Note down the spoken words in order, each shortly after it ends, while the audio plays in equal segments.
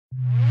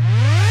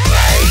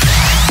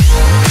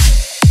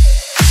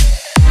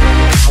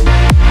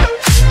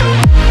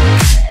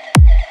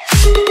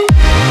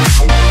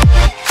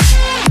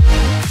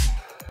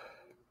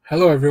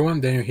Hello, everyone.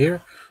 Daniel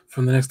here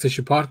from the Next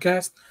Issue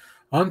Podcast.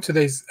 On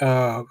today's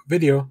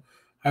video,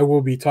 I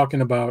will be talking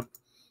about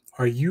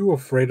Are You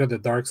Afraid of the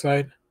Dark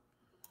Side?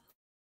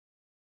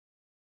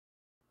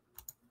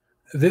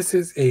 This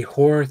is a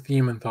horror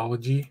theme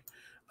anthology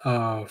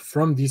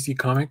from DC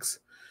Comics.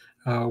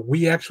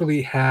 We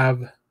actually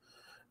have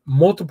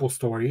multiple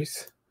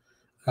stories.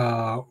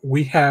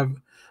 We have,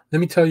 let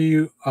me tell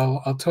you,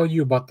 I'll tell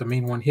you about the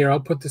main one here. I'll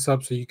put this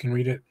up so you can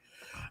read it.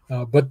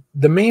 But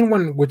the main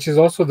one, which is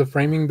also the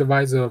framing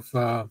device of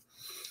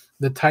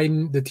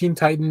the Teen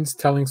Titans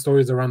telling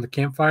stories around the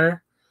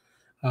campfire.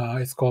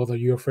 It's called Are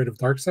You Afraid of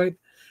Darkseid?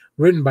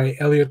 Written by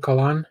Elliot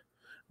Kalan,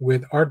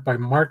 with art by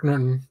Mark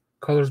Norton,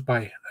 colors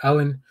by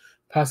Alan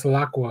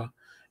Pasalacqua,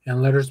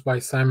 and letters by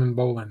Simon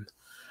Boland.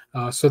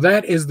 So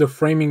that is the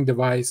framing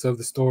device of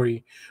the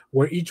story,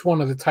 where each one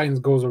of the Titans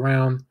goes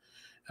around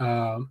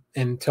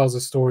and tells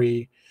a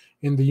story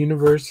in the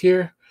universe.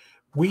 Here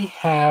we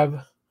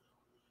have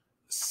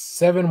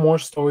 7 more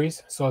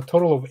stories, so a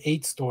total of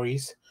 8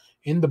 stories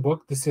in the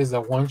book. This is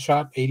a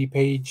one-shot,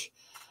 80-page.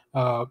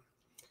 And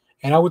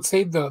I would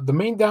say the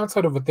main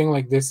downside of a thing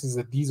like this is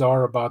that these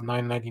are about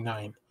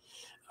 $9.99.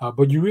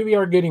 But you really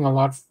are getting a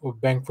lot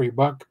of bang for your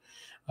buck.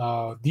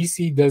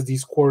 DC does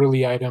these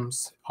quarterly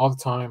items all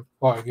the time.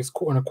 Well, I guess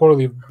on a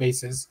quarterly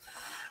basis.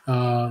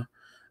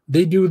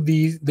 They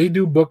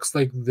do books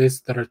like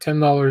this that are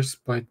 $10,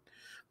 but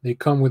they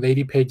come with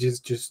 80 pages,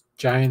 just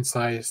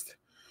giant-sized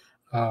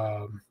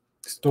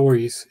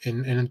stories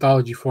in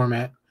anthology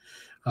format.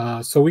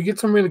 So we get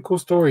some really cool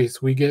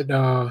stories. We get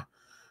a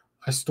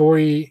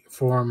story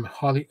from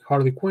Harley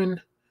Quinn.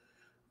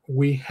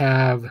 We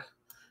have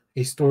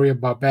a story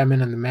about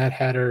Batman and the Mad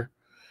Hatter.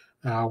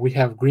 We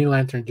have Green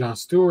Lantern John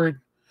Stewart.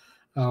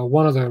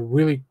 One of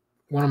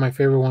my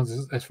favorite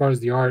ones as far as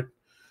the art.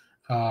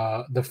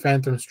 The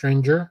Phantom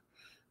Stranger.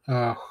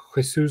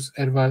 Jesus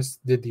Edvas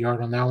did the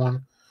art on that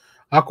one.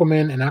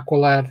 Aquaman and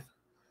Aqualad.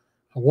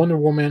 Wonder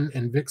Woman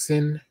and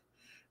Vixen.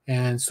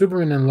 And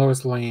Superman and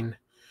Lois Lane.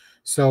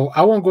 So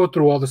I won't go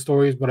through all the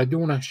stories, but I do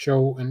want to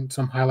show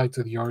some highlights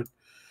of the art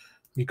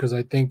because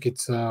I think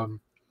it's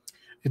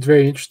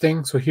very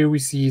interesting. So here we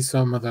see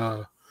some of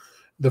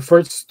the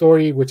first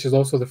story, which is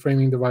also the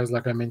framing device,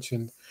 like I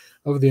mentioned,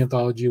 of the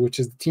anthology, which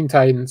is the Teen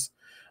Titans,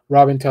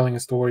 Robin telling a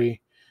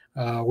story.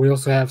 We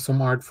also have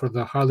some art for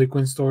the Harley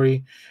Quinn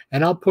story,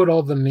 and I'll put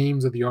all the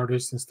names of the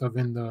artists and stuff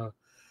in the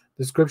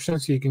description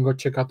so you can go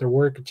check out their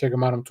work and check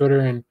them out on Twitter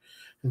and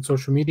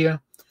social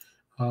media.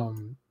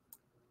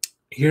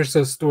 Here's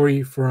a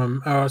story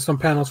from some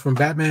panels from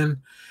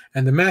Batman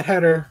and the Mad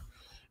Hatter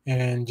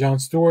and John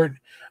Stewart.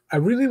 I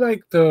really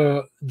like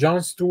the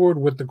John Stewart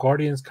with the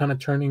Guardians kind of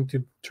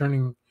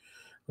turning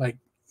like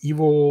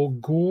evil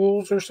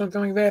ghouls or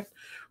something like that.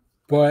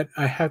 But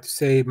I have to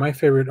say my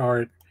favorite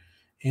art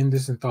in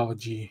this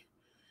anthology,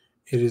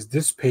 it is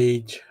this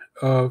page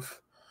of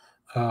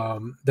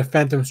the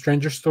Phantom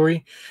Stranger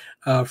story.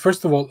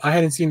 First of all, I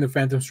hadn't seen the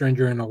Phantom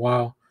Stranger in a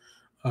while.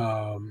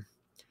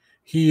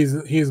 He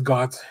is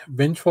God's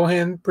vengeful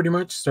hand, pretty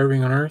much,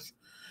 serving on Earth.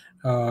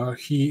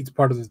 He's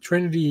part of the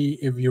Trinity,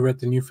 if you read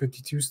the New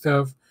 52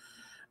 stuff.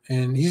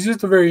 And he's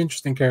just a very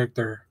interesting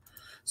character.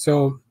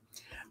 So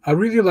I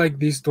really like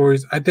these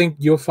stories. I think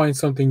you'll find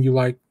something you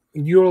like.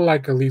 You'll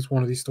like at least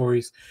one of these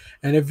stories.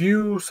 And if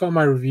you saw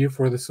my review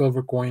for the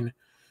Silver Coin,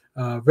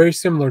 very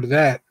similar to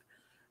that,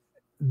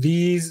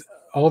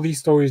 all these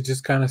stories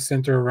just kind of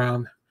center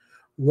around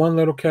one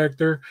little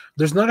character.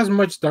 There's not as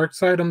much dark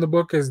side on the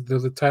book as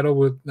the title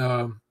would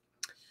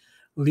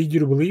lead you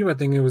to believe. I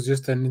think it was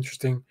just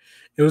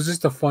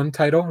a fun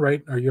title,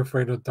 right? Are You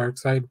Afraid of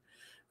Darkseid?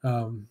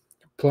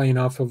 Playing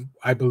off of,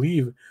 I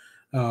believe,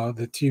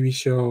 the TV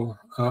show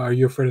Are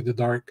You Afraid of the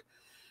Dark?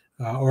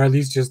 Or at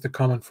least just the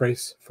common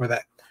phrase for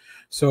that.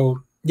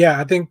 So yeah,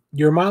 I think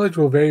your mileage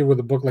will vary with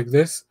a book like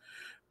this.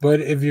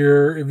 But if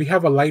you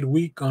have a light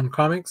week on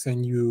comics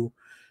and you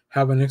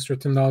have an extra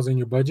 $10 in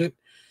your budget,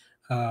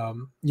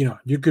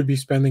 you could be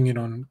spending it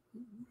on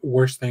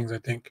worse things. I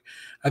think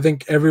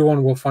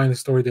everyone will find the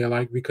story they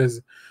like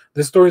because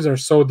the stories are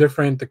so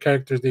different. The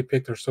characters they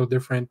picked are so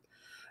different.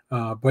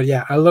 But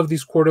yeah, I love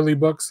these quarterly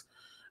books.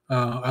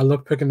 I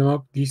love picking them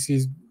up. It's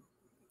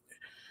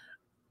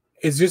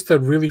just a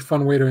really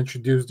fun way to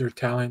introduce their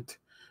talent.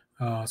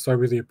 So I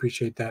really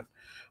appreciate that.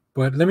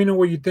 But let me know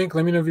what you think.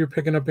 Let me know if you're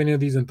picking up any of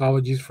these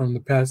anthologies from the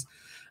past.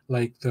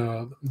 Like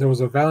there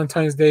was a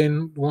Valentine's Day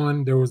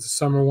one. There was a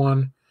summer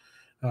one.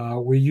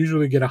 We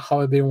usually get a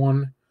holiday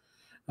one.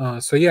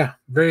 So yeah,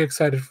 very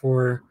excited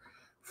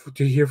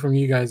to hear from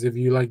you guys if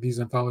you like these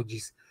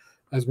anthologies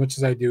as much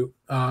as I do.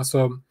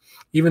 So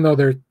even though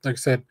they're, like I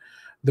said,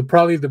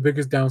 probably the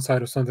biggest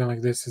downside of something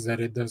like this is that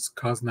it does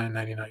cost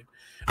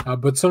 $9.99.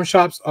 But some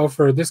shops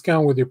offer a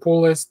discount with your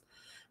pull list,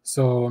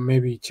 so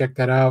maybe check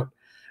that out.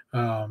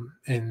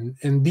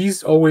 And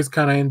these always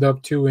kind of end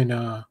up too in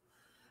I'm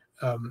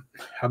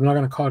not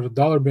gonna call it a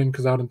dollar bin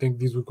because I don't think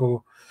these would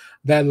go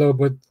that low,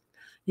 but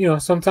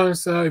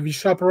sometimes if you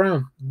shop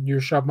around,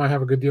 your shop might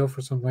have a good deal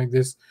for something like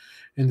this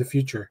in the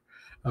future.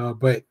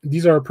 But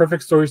these are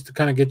perfect stories to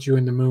kind of get you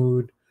in the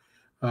mood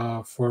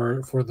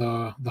for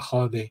the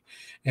holiday.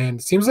 And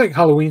it seems like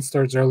Halloween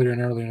starts earlier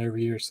and earlier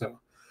every year. So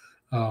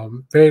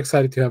very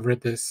excited to have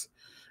read this,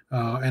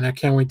 and I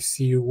can't wait to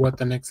see what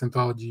the next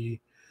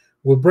anthology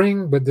will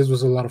bring. But this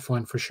was a lot of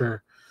fun for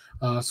sure.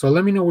 So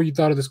let me know what you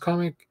thought of this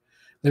comic.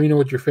 Let me know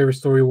what your favorite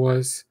story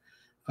was.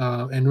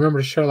 And remember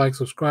to share, like,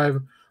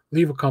 subscribe,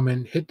 leave a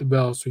comment, hit the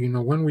bell so you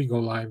know when we go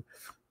live.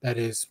 That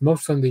is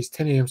most Sundays,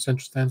 10 a.m.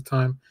 Central Standard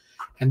Time.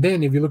 And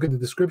then if you look at the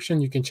description,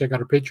 you can check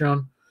out our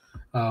Patreon.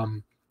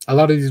 A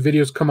lot of these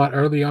videos come out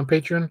early on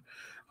Patreon.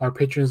 Our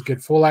patrons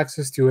get full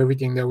access to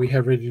everything that we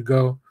have ready to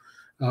go,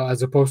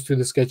 as opposed to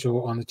the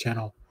schedule on the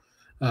channel.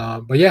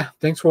 But yeah,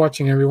 thanks for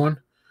watching, everyone.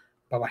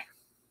 Bye-bye.